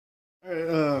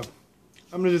Alright,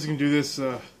 I'm just gonna do this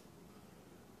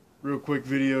real quick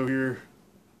video here.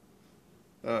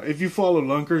 If you follow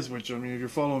Lunkers, which I mean, if you're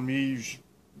following me,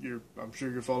 I'm sure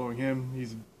you're following him.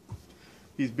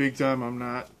 He's big time. I'm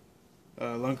not.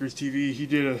 Lunkers TV. He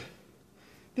did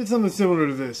something similar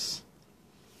to this.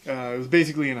 It was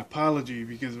basically an apology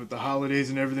because with the holidays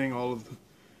and everything, all of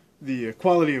the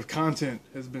quality of content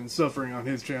has been suffering on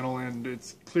his channel, and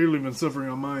it's clearly been suffering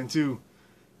on mine too.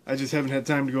 I just haven't had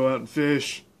time to go out and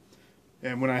fish,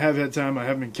 and when I have had time, I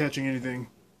haven't been catching anything.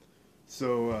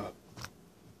 So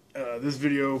this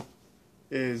video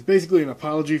is basically an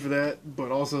apology for that,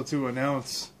 but also to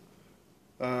announce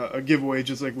a giveaway,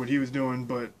 just like what he was doing.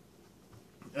 But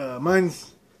I'm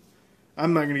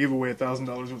not going to give away $1,000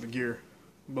 worth of gear.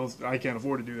 I can't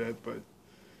afford to do that, but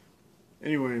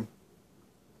anyway,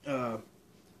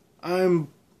 I'm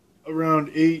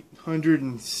around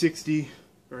 860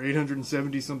 or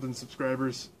 870 something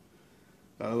subscribers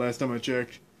last time I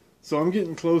checked, so I'm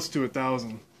getting close to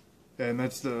 1,000, and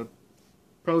that's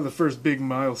probably the first big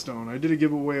milestone. I did a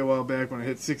giveaway a while back when I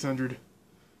hit 600.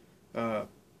 I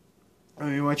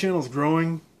mean, my channel's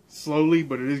growing slowly,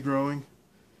 but it is growing.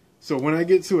 So when I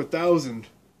get to 1,000,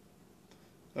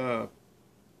 I'm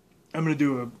gonna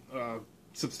do a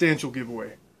substantial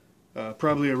giveaway,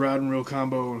 probably a rod and reel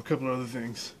combo and a couple of other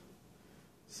things.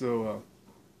 So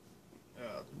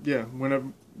yeah,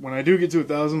 when I do get to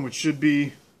 1,000, which should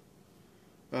be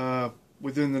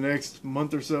within the next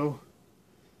month or so,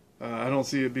 I don't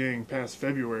see it being past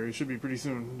February. It should be pretty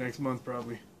soon, next month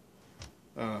probably.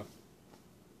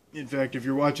 In fact, if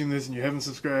you're watching this and you haven't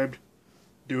subscribed,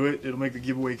 do it. It'll make the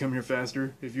giveaway come here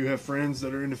faster. If you have friends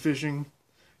that are into fishing,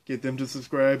 get them to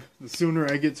subscribe. The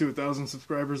sooner I get to 1,000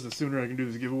 subscribers, the sooner I can do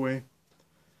this giveaway.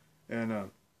 And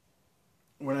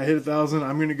when I hit 1,000,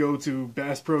 I'm going to go to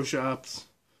Bass Pro Shops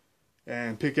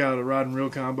and pick out a rod and reel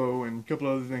combo and a couple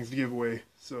other things to give away.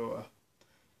 So,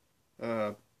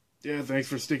 yeah, thanks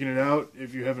for sticking it out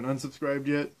if you haven't unsubscribed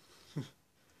yet.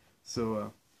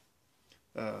 So,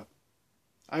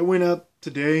 I went up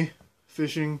today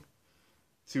fishing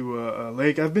to a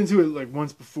lake. I've been to it like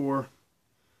once before.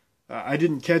 I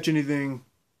didn't catch anything.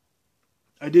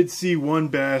 I did see one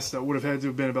bass that would have had to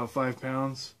have been about 5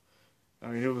 pounds. I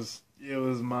mean, it was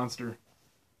a monster.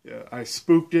 Yeah, I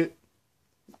spooked it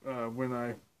when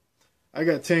I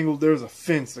got tangled. There's a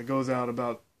fence that goes out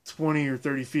about 20 or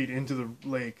 30 feet into the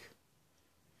lake,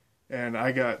 and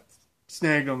I got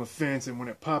snagged on the fence, and when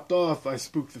it popped off, I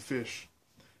spooked the fish,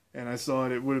 and I saw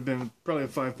it. It would have been probably a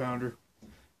 5-pounder.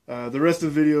 The rest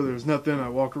of the video, there's nothing. I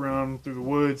walked around through the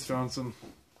woods, found some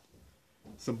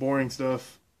boring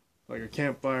stuff, like a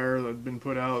campfire that had been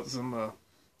put out, some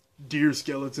deer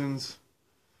skeletons.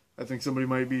 I think somebody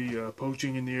might be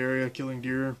poaching in the area, killing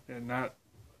deer, and not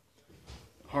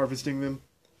harvesting them.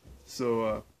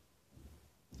 So,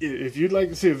 if you'd like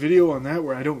to see a video on that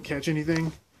where I don't catch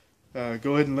anything,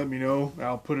 go ahead and let me know.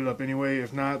 I'll put it up anyway.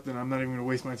 If not, then I'm not even going to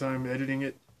waste my time editing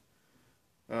it.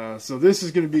 So this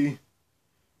is going to be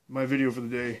my video for the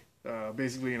day.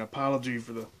 Basically an apology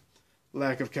for the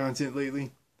lack of content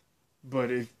lately. But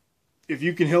if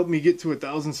you can help me get to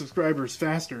 1,000 subscribers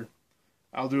faster,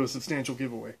 I'll do a substantial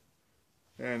giveaway.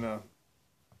 And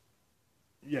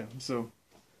yeah, so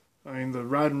I mean, the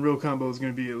rod and reel combo is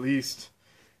going to be at least,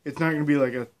 it's not going to be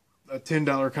like a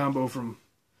 $10 combo from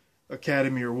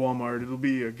Academy or Walmart. It'll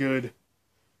be a good,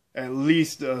 at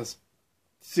least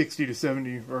 60 to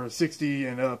 70 or 60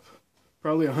 and up,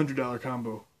 probably a $100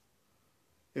 combo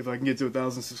if I can get to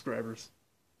 1,000 subscribers.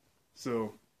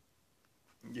 So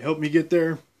you help me get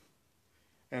there,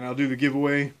 and I'll do the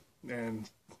giveaway and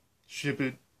ship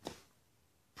it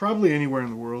probably anywhere in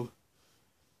the world.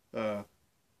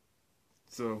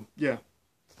 So yeah,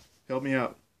 help me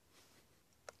out.